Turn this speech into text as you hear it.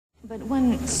But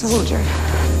one soldier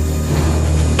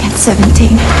gets 17.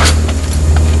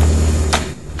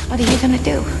 What are you gonna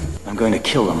do? I'm going to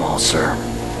kill them all, sir.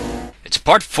 It's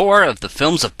part 4 of the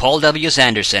films of Paul W.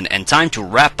 Anderson, and time to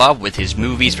wrap up with his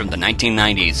movies from the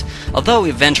 1990s. Although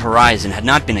Event Horizon had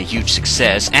not been a huge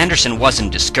success, Anderson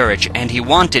wasn't discouraged, and he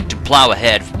wanted to plow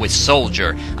ahead with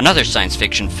Soldier, another science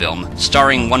fiction film,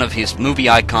 starring one of his movie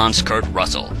icons, Kurt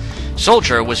Russell.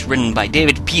 Soldier was written by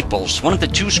David Peoples, one of the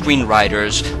 2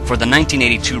 screenwriters for the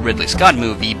 1982 Ridley Scott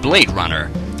movie Blade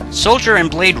Runner. Soldier and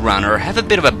Blade Runner have a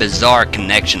bit of a bizarre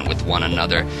connection with one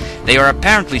another. They are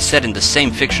apparently set in the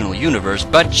same fictional universe,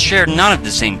 but share none of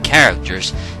the same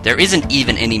characters. There isn't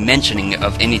even any mentioning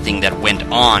of anything that went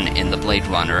on in the Blade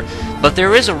Runner, but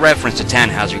there is a reference to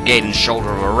Tannhauser Gate and Shoulder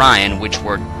of Orion, which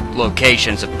were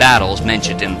locations of battles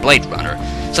mentioned in Blade Runner.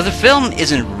 So the film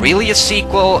isn't really a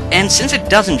sequel, and since it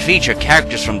doesn't feature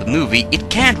characters from the movie, it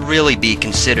can't really be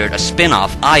considered a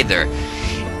spin-off either.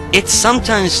 It's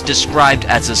sometimes described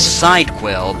as a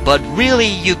sidequel, but really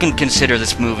you can consider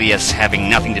this movie as having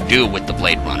nothing to do with the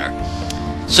Blade Runner.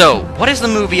 So, what is the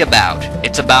movie about?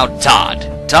 It's about Todd.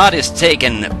 Todd is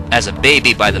taken as a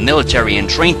baby by the military and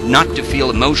trained not to feel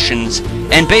emotions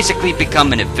and basically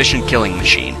become an efficient killing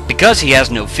machine. Because he has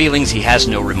no feelings, he has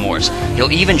no remorse.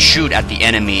 He'll even shoot at the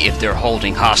enemy if they're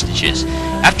holding hostages.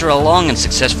 After a long and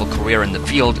successful career in the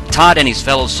field, Todd and his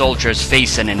fellow soldiers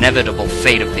face an inevitable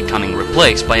fate of becoming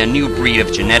replaced by a new breed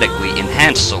of genetically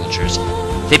enhanced soldiers.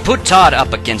 They put Todd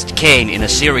up against Kane in a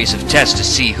series of tests to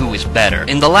see who is better.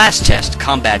 In the last test,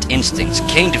 Combat Instincts,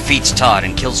 Kane defeats Todd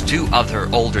and kills 2 other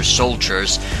older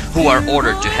soldiers who are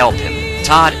ordered to help him.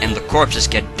 Todd and the corpses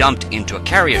get dumped into a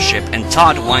carrier ship, and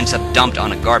Todd winds up dumped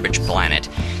on a garbage planet.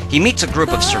 He meets a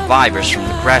group of survivors from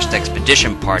the crashed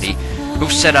expedition party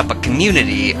who've set up a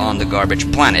community on the garbage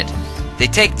planet. They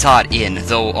take Todd in,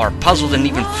 though are puzzled and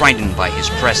even frightened by his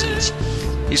presence.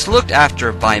 He's looked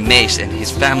after by Mace and his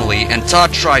family, and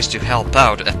Todd tries to help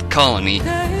out at the colony,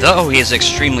 though his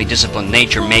extremely disciplined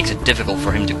nature makes it difficult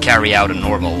for him to carry out a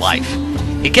normal life.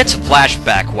 He gets a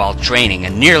flashback while training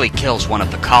and nearly kills one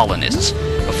of the colonists.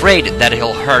 Afraid that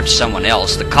he'll hurt someone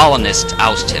else, the colonists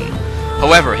oust him.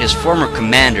 However, his former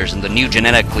commanders and the new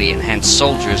genetically enhanced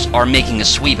soldiers are making a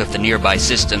sweep of the nearby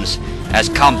systems as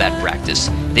combat practice.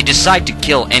 They decide to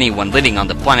kill anyone living on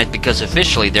the planet because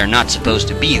officially they're not supposed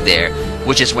to be there,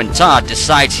 which is when Todd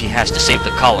decides he has to save the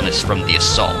colonists from the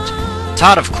assault.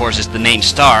 Todd, of course, is the main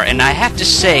star, and I have to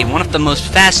say, one of the most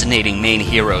fascinating main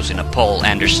heroes in a Paul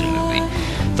Anderson movie.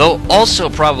 Though also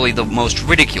probably the most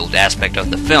ridiculed aspect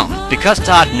of the film. Because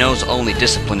Todd knows only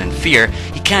discipline and fear,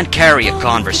 he can't carry a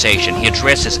conversation. He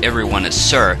addresses everyone as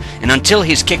sir, and until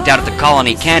he's kicked out of the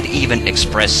colony, can't even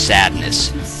express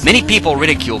sadness. Many people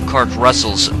ridicule Kurt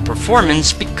Russell's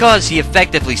performance because he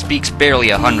effectively speaks barely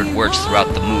 100 words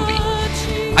throughout the movie.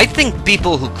 I think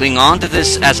people who cling on to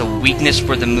this as a weakness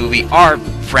for the movie are,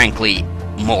 frankly,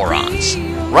 morons.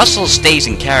 Russell stays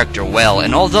in character well,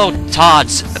 and although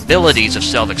Todd's abilities of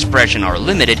self-expression are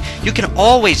limited, you can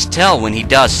always tell when he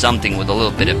does something with a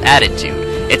little bit of attitude.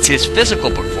 It's his physical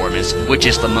performance which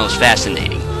is the most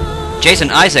fascinating.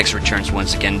 Jason Isaacs returns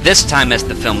once again, this time as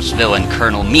the film's villain,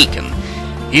 Colonel Meekum.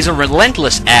 He's a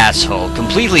relentless asshole,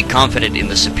 completely confident in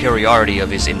the superiority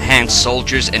of his enhanced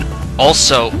soldiers and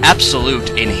also absolute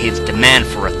in his demand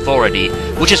for authority,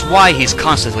 which is why he's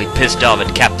constantly pissed off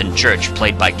at Captain Church,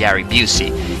 played by Gary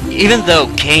Busey. Even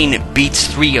though Kane beats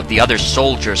 3 of the other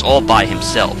soldiers all by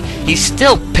himself, he's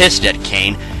still pissed at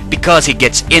Kane because he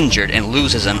gets injured and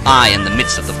loses an eye in the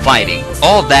midst of the fighting.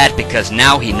 All that because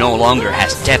now he no longer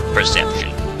has depth perception.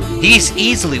 He's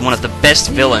easily one of the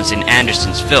best villains in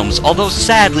Anderson's films, although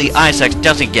sadly Isaacs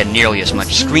doesn't get nearly as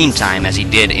much screen time as he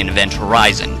did in Event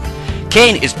Horizon.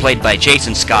 Kane is played by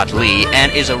Jason Scott Lee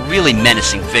and is a really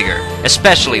menacing figure,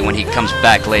 especially when he comes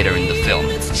back later in the film.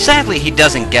 Sadly, he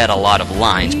doesn't get a lot of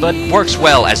lines, but works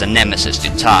well as a nemesis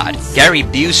to Todd. Gary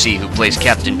Busey, who plays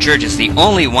Captain Church, is the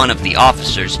only one of the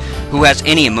officers who has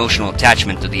any emotional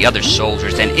attachment to the other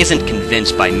soldiers and isn't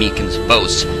convinced by Meekum's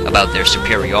boasts about their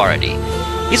superiority.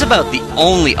 He's about the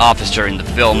only officer in the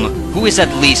film who is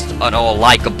at least at all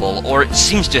likable or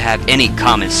seems to have any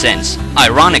common sense,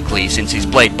 ironically since he's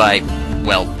played by,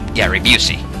 well, Gary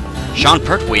Busey. Sean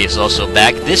Pertwee is also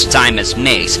back, this time as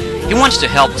Mace. He wants to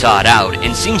help Todd out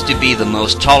and seems to be the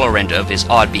most tolerant of his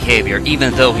odd behavior,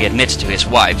 even though he admits to his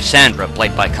wife, Sandra,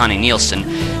 played by Connie Nielsen,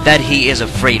 that he is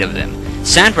afraid of them.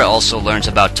 Sandra also learns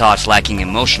about Todd's lacking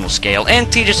emotional scale and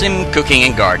teaches him cooking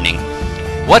and gardening.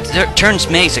 What turns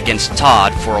Mace against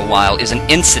Todd for a while is an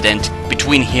incident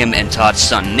between him and Todd's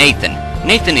son Nathan.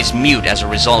 Nathan is mute as a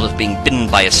result of being bitten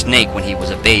by a snake when he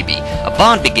was a baby. A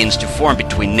bond begins to form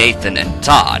between Nathan and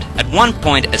Todd. At one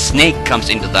point, a snake comes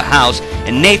into the house,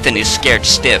 and Nathan is scared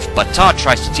stiff, but Todd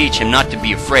tries to teach him not to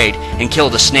be afraid and kill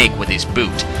the snake with his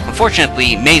boot.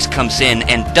 Unfortunately, Maze comes in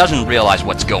and doesn't realize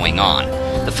what's going on.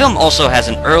 The film also has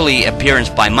an early appearance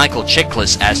by Michael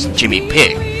Chiklis as Jimmy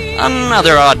Pig.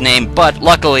 Another odd name, but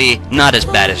luckily not as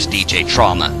bad as DJ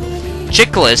Trauma.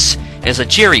 Chiklis is a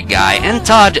cheery guy, and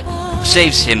Todd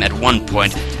saves him at one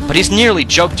point, but he's nearly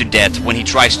choked to death when he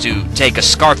tries to take a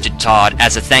scarf to Todd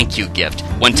as a thank you gift,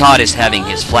 when Todd is having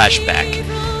his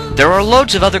flashback. There are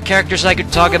loads of other characters I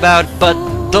could talk about,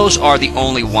 but those are the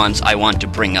only ones I want to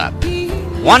bring up.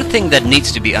 One thing that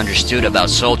needs to be understood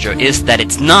about Soldier is that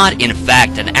it's not in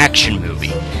fact an action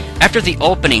movie. After the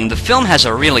opening, the film has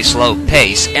a really slow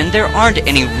pace, and there aren't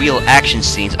any real action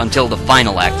scenes until the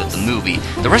final act of the movie.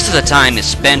 The rest of the time is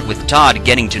spent with Todd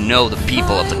getting to know the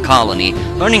people of the colony,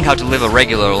 learning how to live a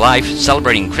regular life,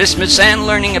 celebrating Christmas, and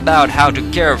learning about how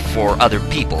to care for other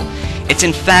people. It's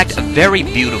in fact a very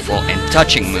beautiful and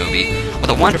touching movie,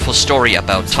 with a wonderful story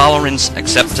about tolerance,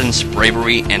 acceptance,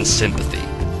 bravery, and sympathy.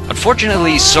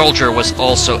 Unfortunately, Soldier was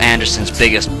also Anderson's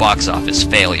biggest box office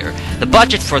failure. The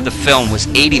budget for the film was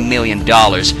 $80 million,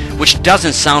 which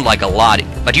doesn't sound like a lot,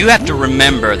 but you have to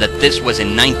remember that this was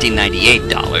in 1998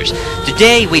 dollars.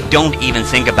 Today, we don't even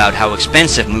think about how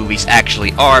expensive movies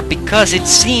actually are, because it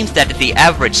seems that the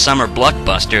average summer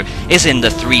blockbuster is in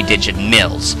the three-digit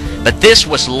mils. But this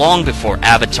was long before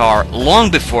Avatar,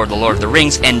 long before The Lord of the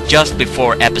Rings, and just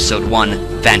before Episode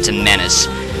 1, Phantom Menace.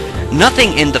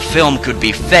 Nothing in the film could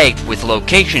be faked with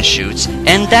location shoots,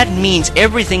 and that means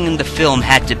everything in the film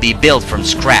had to be built from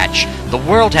scratch. The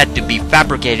world had to be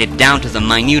fabricated down to the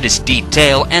minutest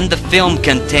detail, and the film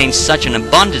contains such an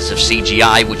abundance of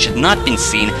CGI which had not been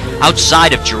seen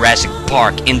outside of Jurassic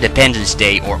Park, Independence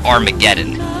Day, or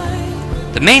Armageddon.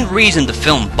 The main reason the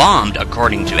film bombed,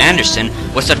 according to Anderson,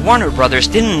 was that Warner Brothers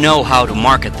didn't know how to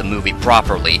market the movie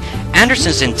properly.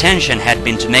 Anderson's intention had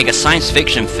been to make a science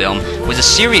fiction film with a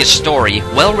serious story,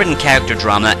 well-written character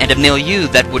drama, and a milieu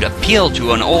that would appeal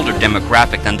to an older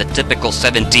demographic than the typical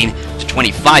 17 to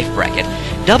 25 bracket.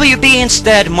 WB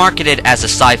instead marketed as a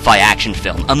sci-fi action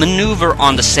film, a maneuver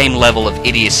on the same level of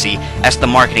idiocy as the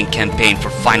marketing campaign for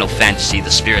Final Fantasy: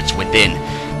 The Spirits Within.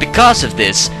 Because of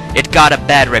this, it got a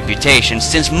bad reputation,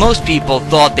 since most people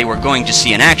thought they were going to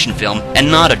see an action film and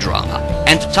not a drama.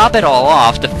 And to top it all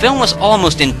off, the film was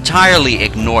almost entirely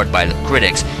ignored by the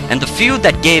critics, and the few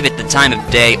that gave it the time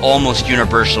of day almost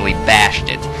universally bashed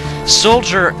it.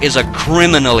 Soldier is a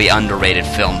criminally underrated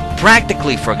film,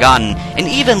 practically forgotten, and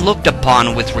even looked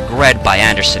upon with regret by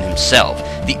Anderson himself.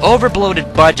 The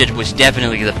overbloated budget was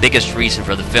definitely the biggest reason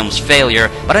for the film's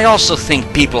failure, but I also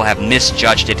think people have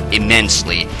misjudged it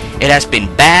immensely. It has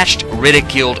been bashed,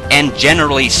 ridiculed, and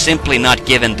generally simply not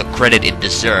given the credit it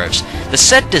deserves. The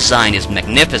set design is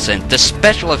magnificent, the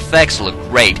special effects look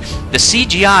great, the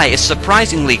CGI is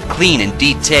surprisingly clean and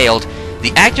detailed,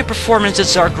 the actor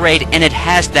performances are great, and it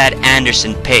has that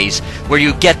Anderson pace, where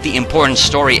you get the important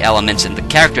story elements and the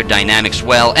character dynamics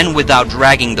well and without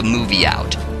dragging the movie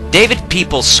out. David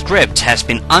Peoples' script has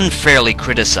been unfairly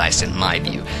criticized in my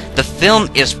view. The film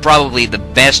is probably the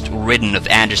best written of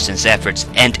Anderson's efforts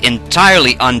and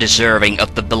entirely undeserving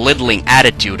of the belittling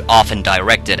attitude often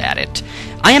directed at it.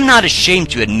 I am not ashamed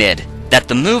to admit that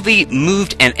the movie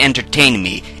moved and entertained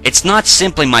me. It's not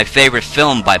simply my favorite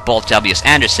film by Paul W.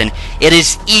 Anderson, it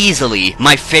is easily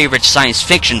my favorite science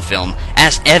fiction film,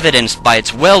 as evidenced by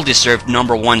its well-deserved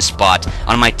 #1 spot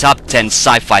on my top 10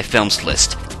 sci-fi films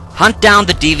list. Hunt down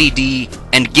the DVD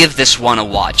and give this one a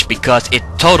watch, because it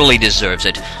totally deserves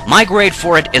it. My grade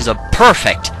for it is a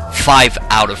perfect 5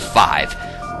 out of 5.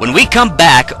 When we come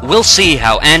back, we'll see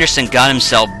how Anderson got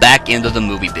himself back into the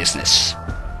movie business.